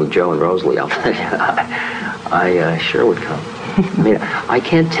 After being with Joe and Rosalie, I sure would come. I mean, I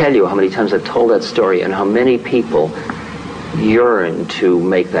can't tell you how many times I've told that story and how many people yearn to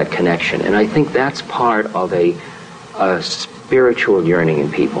make that connection. And I think that's part of a spiritual yearning in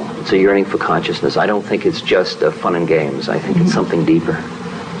people. It's a yearning for consciousness. I don't think it's just fun and games. I think it's something deeper.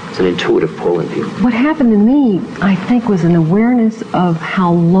 It's an intuitive pull in people. What happened to me, I think, was an awareness of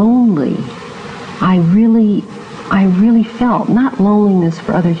how lonely I really felt. Not loneliness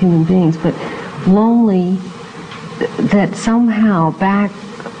for other human beings, but lonely that somehow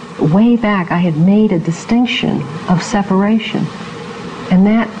way back, I had made a distinction of separation. And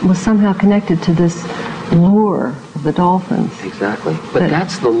that was somehow connected to this lure of the dolphins. Exactly. But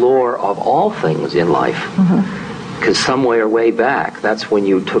that's the lure of all things in life. Because somewhere way back, that's when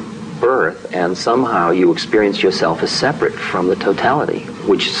you took birth and somehow you experienced yourself as separate from the totality,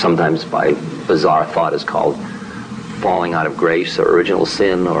 which sometimes by bizarre thought is called falling out of grace or original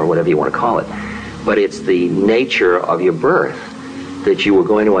sin or whatever you want to call it. But it's the nature of your birth that you were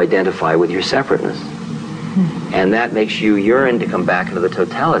going to identify with your separateness. And that makes you yearn to come back into the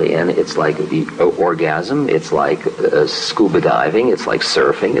totality. And it's like orgasm, it's like scuba diving, it's like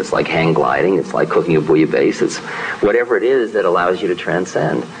surfing, it's like hang gliding, it's like cooking a bouillabaisse, it's whatever it is that allows you to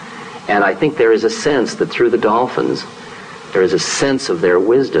transcend. And I think there is a sense that through the dolphins, there is a sense of their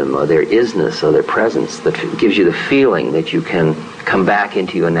wisdom or their isness or their presence that gives you the feeling that you can come back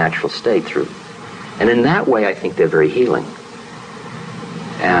into your natural state through. And in that way, I think they're very healing.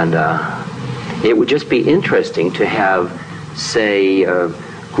 And it would just be interesting to have, say,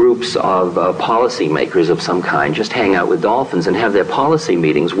 groups of policymakers of some kind just hang out with dolphins and have their policy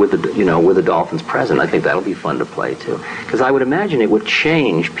meetings with the dolphins present. I think that'll be fun to play too, because I would imagine it would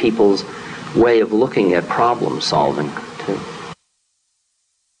change people's way of looking at problem solving too.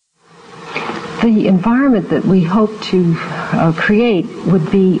 the environment that we hope to create would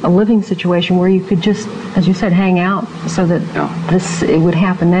be a living situation where you could just, as you said, hang out so that it would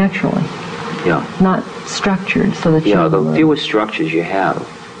happen naturally. Yeah. Not structured so that the fewer structures you have,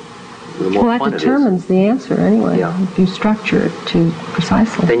 the more fun that determines the answer anyway. Yeah. If you structure it to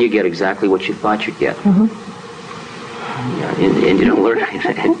precisely. Then you get exactly what you thought you'd get. Mm-hmm. Yeah, and you don't learn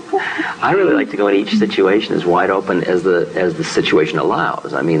anything. I really like to go in each situation as wide open as the situation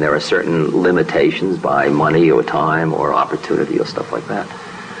allows. I mean, there are certain limitations by money or time or opportunity or stuff like that.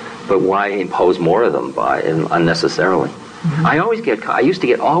 But why impose more of them unnecessarily? Mm-hmm. I used to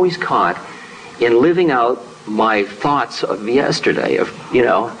get always caught in living out my thoughts of yesterday.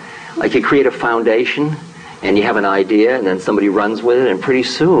 Like you create a foundation and you have an idea and then somebody runs with it, and pretty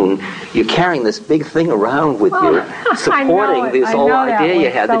soon you're carrying this big thing around with you, supporting this whole idea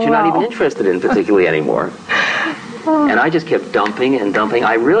you had that you're not even interested in particularly anymore. And I just kept dumping and dumping.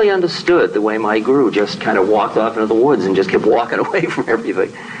 I really understood the way my guru just kind of walked off into the woods and just kept walking away from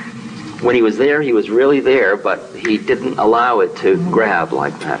everything. When he was there, he was really there, but he didn't allow it to grab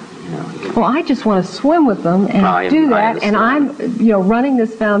like that. Well, I just want to swim with them and do that, and I'm, running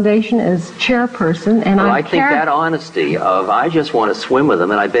this foundation as chairperson, and I think that honesty of I just want to swim with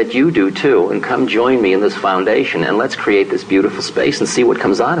them, and I bet you do too, and come join me in this foundation, and let's create this beautiful space and see what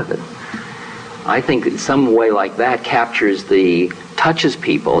comes out of it. I think some way like that touches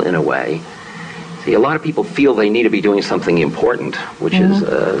people in a way. See, a lot of people feel they need to be doing something important, which is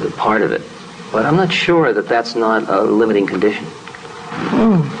part of it, but I'm not sure that that's not a limiting condition.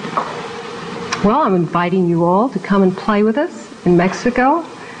 Well, I'm inviting you all to come and play with us in Mexico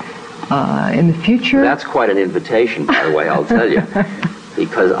in the future. That's quite an invitation, by the way, I'll tell you.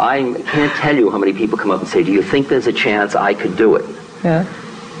 Because I can't tell you how many people come up and say, do you think there's a chance I could do it? Yeah.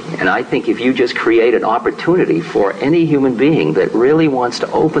 And I think if you just create an opportunity for any human being that really wants to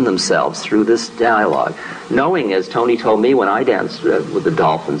open themselves through this dialogue, knowing, as Tony told me when I danced with the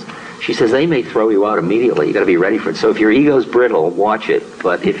Dolphins, she says they may throw you out immediately. You got to be ready for it. So if your ego's brittle, watch it.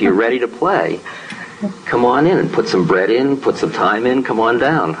 But if you're ready to play, come on in and put some bread in, put some time in, come on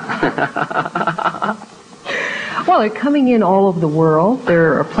down. Well, they're coming in all over the world.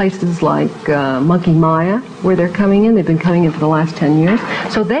 There are places like Monkey Maya where they're coming in. They've been coming in for the last 10 years.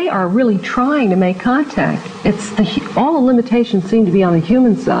 So they are really trying to make contact. All the limitations seem to be on the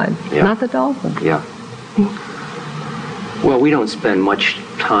human side, not the dolphin. Yeah. Well, we don't spend much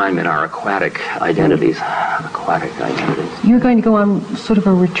time in our aquatic identities. You're going to go on sort of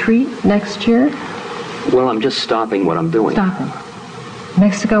a retreat next year? Well, I'm just stopping what I'm doing. Stopping.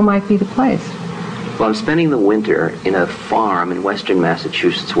 Mexico might be the place. Well, I'm spending the winter in a farm in western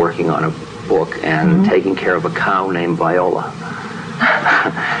Massachusetts working on a book and taking care of a cow named Viola,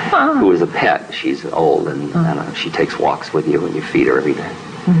 who is a pet. She's old and she takes walks with you and you feed her every day.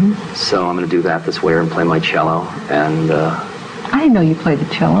 Mm-hmm. So I'm going to do that this winter and play my cello. And I didn't know you played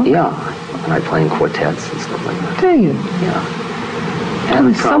the cello. Yeah, and I play in quartets and stuff like that. Do you? Yeah. And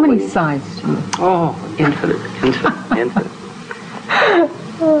there's so many sides to you. Oh, infinite.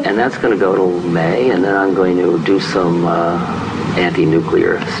 And that's going to go till May, and then I'm going to do some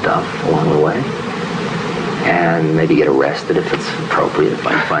anti-nuclear stuff along the way. And maybe get arrested if it's appropriate, if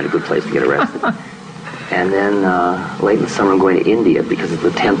I can find a good place to get arrested. And then late in the summer I'm going to India because it's the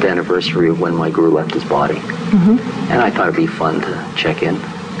 10th anniversary of when my guru left his body. Mm-hmm. And I thought it'd be fun to check in.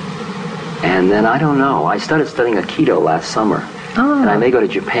 And then, I don't know, I started studying Aikido last summer. Oh. And I may go to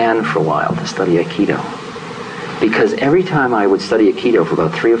Japan for a while to study Aikido. Because every time I would study Aikido for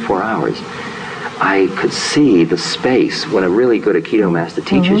about 3 or 4 hours, I could see the space when a really good Aikido master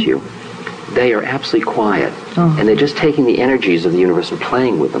teaches you. They are absolutely quiet. Oh. And they're just taking the energies of the universe and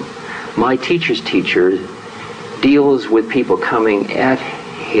playing with them. My teacher's teacher deals with people coming at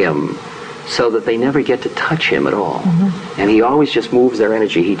him so that they never get to touch him at all. Mm-hmm. And he always just moves their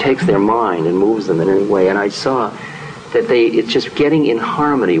energy. He takes their mind and moves them in any way. And I saw that it's just getting in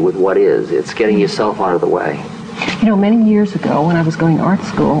harmony with what is. It's getting yourself out of the way. You know, many years ago when I was going to art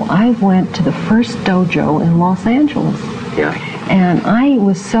school, I went to the first dojo in Los Angeles. Yeah. And I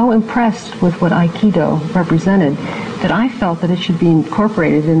was so impressed with what Aikido represented that I felt that it should be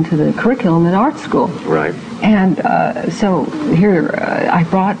incorporated into the curriculum at art school. Right. And so here I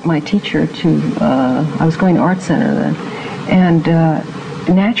brought my teacher to, I was going to Art Center then,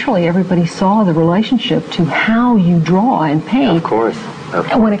 and naturally everybody saw the relationship to how you draw and paint. Of course.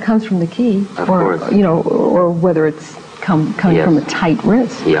 When it comes from the ki, or whether it's coming from a tight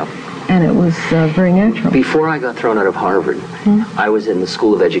wrist. Yeah. And it was very natural. Before I got thrown out of Harvard, I was in the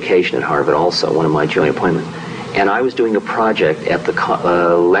School of Education at Harvard also, one of my joint appointments. And I was doing a project at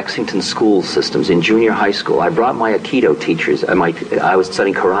the Lexington school systems in junior high school. I brought my Aikido teachers. I was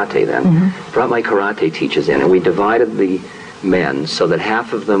studying karate then. Brought my karate teachers in, and we divided the men so that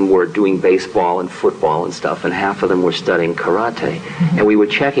half of them were doing baseball and football and stuff, and half of them were studying karate. And we were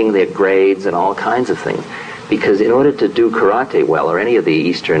checking their grades and all kinds of things. Because in order to do karate well, or any of the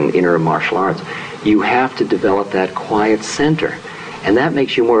Eastern inner martial arts, you have to develop that quiet center. And that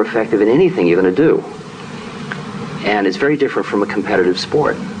makes you more effective in anything you're going to do. And it's very different from a competitive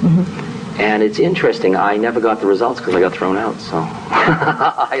sport. And it's interesting, I never got the results because I got thrown out, so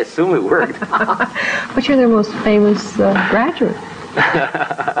I assume it worked. But you're their most famous graduate.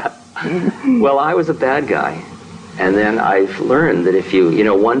 Well, I was a bad guy. And then I've learned that if you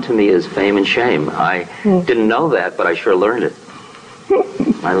know, one to me is fame and shame. I didn't know that, but I sure learned it.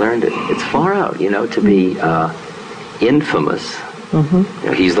 I learned it. It's far out, you know, to be infamous. You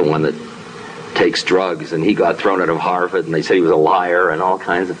know, he's the one that takes drugs, and he got thrown out of Harvard, and they said he was a liar, and all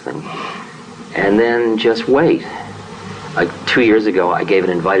kinds of things. And then just wait. Like 2 years ago, I gave an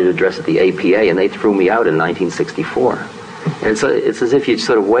invited address at the APA, and they threw me out in 1964. And it's as if you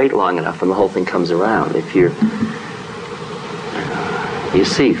sort of wait long enough, and the whole thing comes around. If you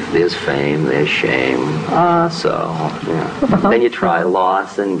see, there's fame, there's shame. Then you try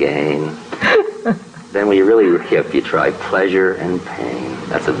loss and gain. Then when you're really hip, you try pleasure and pain.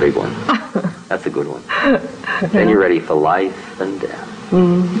 That's a big one. That's a good one. Then you're ready for life and death.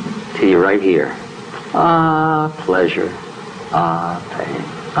 Till you're right here. Pleasure. Pain.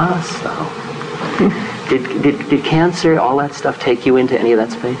 Did cancer, all that stuff, take you into any of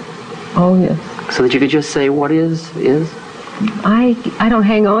that space? Oh, yes. So that you could just say, what is? I don't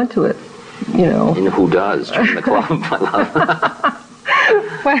hang on to it, you know. And who does? Join the club, my love.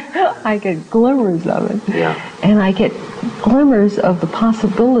 Well, I get glimmers of it. Yeah. And I get glimmers of the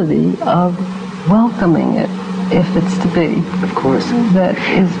possibility of welcoming it, if it's to be. Of course. That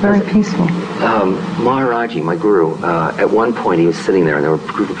is very peaceful. Maharaji, my guru, at one point he was sitting there, and there were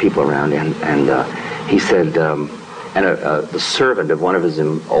a group of people around, and he said, the servant of one of his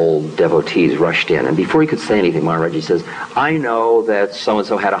old devotees rushed in, and before he could say anything, Maharaji says, I know that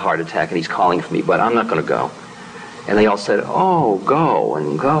so-and-so had a heart attack, and he's calling for me, but I'm not going to go. And they all said, oh, go.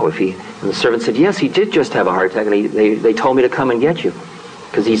 And the servant said, yes, he did just have a heart attack, and they told me to come and get you,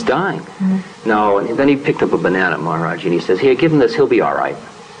 because he's dying. No, and then he picked up a banana, Maharaji, and he says, here, give him this, he'll be all right.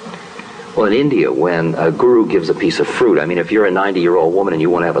 Well, in India, when a guru gives a piece of fruit, I mean, if you're a 90-year-old woman and you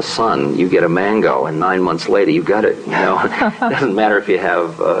want to have a son, you get a mango, and 9 months later, you've got it, you know. It doesn't matter if you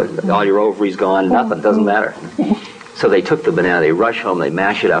have all your ovaries gone, nothing, it doesn't matter. So they took the banana, they rush home, they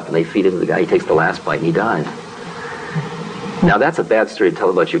mash it up, and they feed it to the guy. He takes the last bite, and he dies. Now, that's a bad story to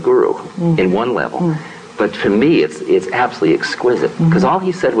tell about your guru, in one level. But for me, it's absolutely exquisite, because all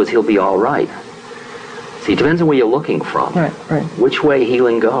he said was he'll be all right. See, it depends on where you're looking from, right. Which way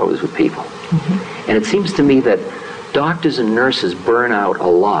healing goes with people. And it seems to me that doctors and nurses burn out a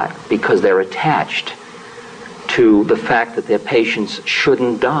lot because they're attached to the fact that their patients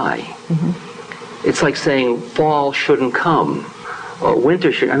shouldn't die. It's like saying fall shouldn't come, or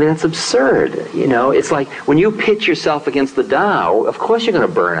winter should. I mean, that's absurd. You know, it's like when you pitch yourself against the Dow, of course you're going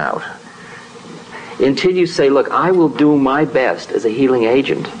to burn out. Until you say, look, I will do my best as a healing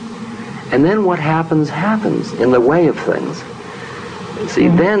agent. And then what happens in the way of things. See,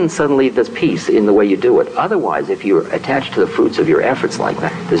 then suddenly there's peace in the way you do it. Otherwise, if you're attached to the fruits of your efforts like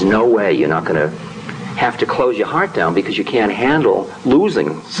that, there's no way you're not going to have to close your heart down because you can't handle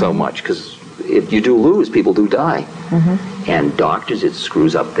losing so much. Because if you do lose, people do die. And doctors, it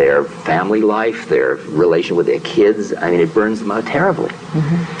screws up their family life, their relation with their kids. I mean, it burns them out terribly.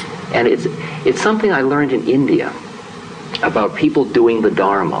 And it's something I learned in India about people doing the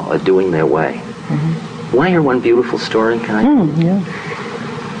Dharma, or doing their way. Want to hear one beautiful story? Can I? Yeah.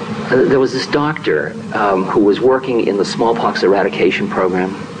 There was this doctor who was working in the smallpox eradication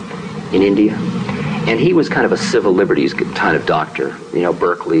program in India, and he was kind of a civil liberties kind of doctor, you know,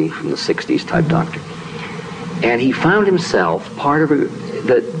 Berkeley from the 60s type doctor. And he found himself part of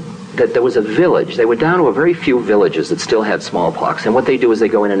that there was a village. They were down to a very few villages that still had smallpox, and what they do is they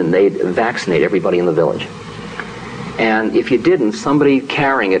go in and they vaccinate everybody in the village. And if you didn't, somebody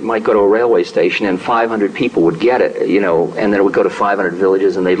carrying it might go to a railway station and 500 people would get it, you know, and then it would go to 500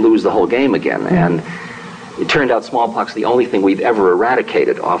 villages and they'd lose the whole game again. And it turned out smallpox the only thing we've ever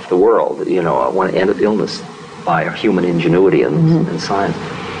eradicated off the world, you know, one end of illness by human ingenuity and science.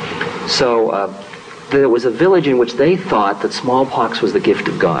 So there was a village in which they thought that smallpox was the gift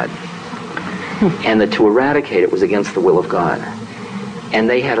of God and that to eradicate it was against the will of God. And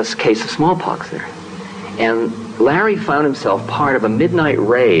they had a case of smallpox there. And Larry found himself part of a midnight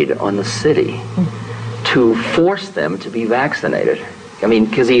raid on the city to force them to be vaccinated. I mean,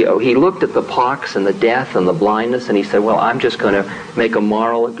 because he looked at the pox and the death and the blindness, and he said, well, I'm just going to make a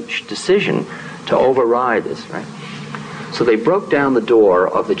moral decision to override this, right? So they broke down the door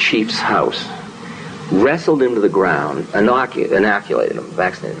of the chief's house, wrestled him to the ground, inoculated him,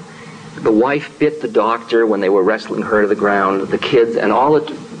 vaccinated him. The wife bit the doctor when they were wrestling her to the ground. The kids and all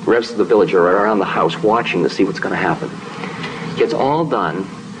the rest of the village are around the house watching to see what's going to happen. Gets all done.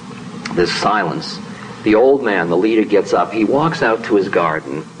 There's silence. The old man, the leader, gets up. He walks out to his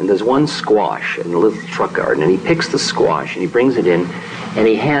garden, and there's one squash in the little truck garden, and he picks the squash, and he brings it in, and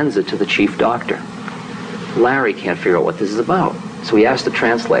he hands it to the chief doctor. Larry can't figure out what this is about. So he asks the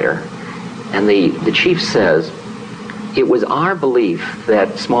translator, and the chief says, it was our belief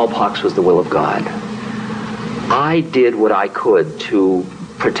that smallpox was the will of God. I did what I could to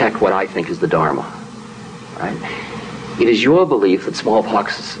protect what I think is the Dharma. Right? It is your belief that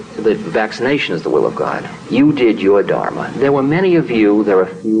smallpox, that vaccination is the will of God. You did your Dharma. There were many of you, there are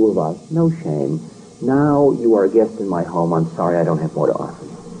few of us. No shame. Now you are a guest in my home. I'm sorry I don't have more to offer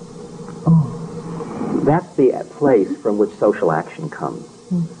you. Oh. That's the place from which social action comes.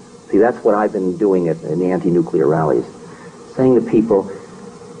 See, that's what I've been doing in the anti-nuclear rallies. Saying to people,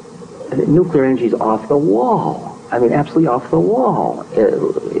 nuclear energy is off the wall. I mean, absolutely off the wall.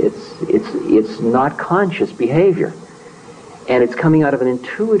 It's not conscious behavior. And it's coming out of an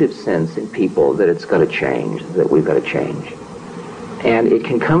intuitive sense in people that it's got to change, that we've got to change. And it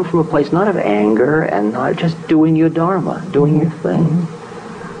can come from a place not of anger and not just doing your Dharma, doing your thing.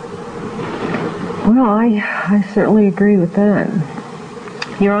 Well, I certainly agree with that.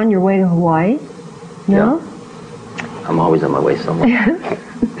 You're on your way to Hawaii? No? Yeah. I'm always on my way somewhere.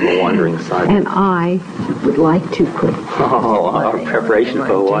 I'm a wandering son. And I would like to put... our preparation for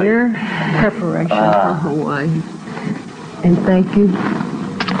Hawaii. Dear preparation for Hawaii. And thank you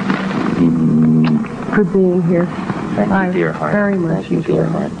for being here. Thank you, dear heart. Very much Thank you, dear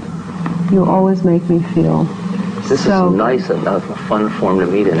heart. You always make me feel This so is nice, a fun form to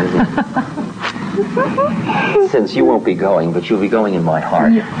meet in, isn't it? Since you won't be going, but you'll be going in my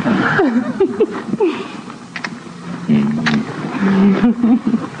heart. Yeah.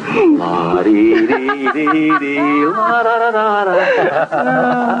 La dee dee dee dee la da da da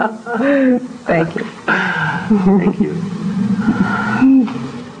da. Thank you. Thank you.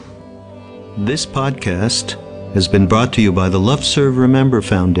 This podcast has been brought to you by the Love Serve Remember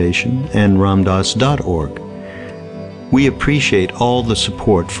Foundation and Ramdas.org. We appreciate all the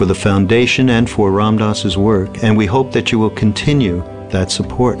support for the foundation and for Ram Dass's work, and we hope that you will continue that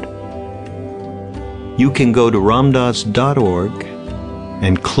support. You can go to ramdas.org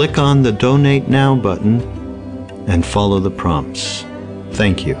and click on the Donate Now button and follow the prompts.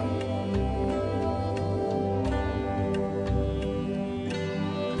 Thank you.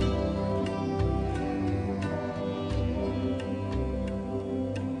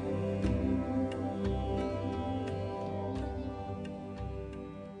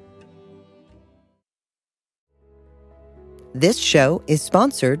 This show is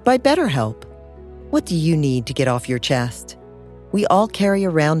sponsored by BetterHelp. What do you need to get off your chest? We all carry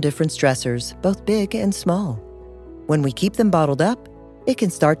around different stressors, both big and small. When we keep them bottled up, it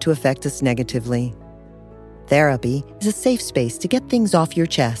can start to affect us negatively. Therapy is a safe space to get things off your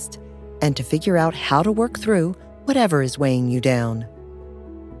chest and to figure out how to work through whatever is weighing you down.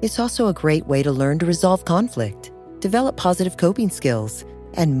 It's also a great way to learn to resolve conflict, develop positive coping skills,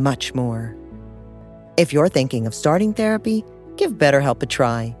 and much more. If you're thinking of starting therapy, give BetterHelp a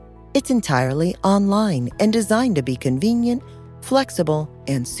try. It's entirely online and designed to be convenient, flexible,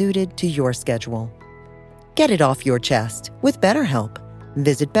 and suited to your schedule. Get it off your chest with BetterHelp.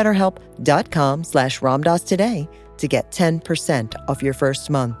 Visit BetterHelp.com/Ramdas today to get 10% off your first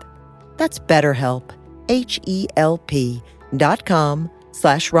month. That's BetterHelp,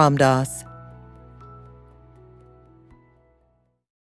 HELP.com/Ramdas.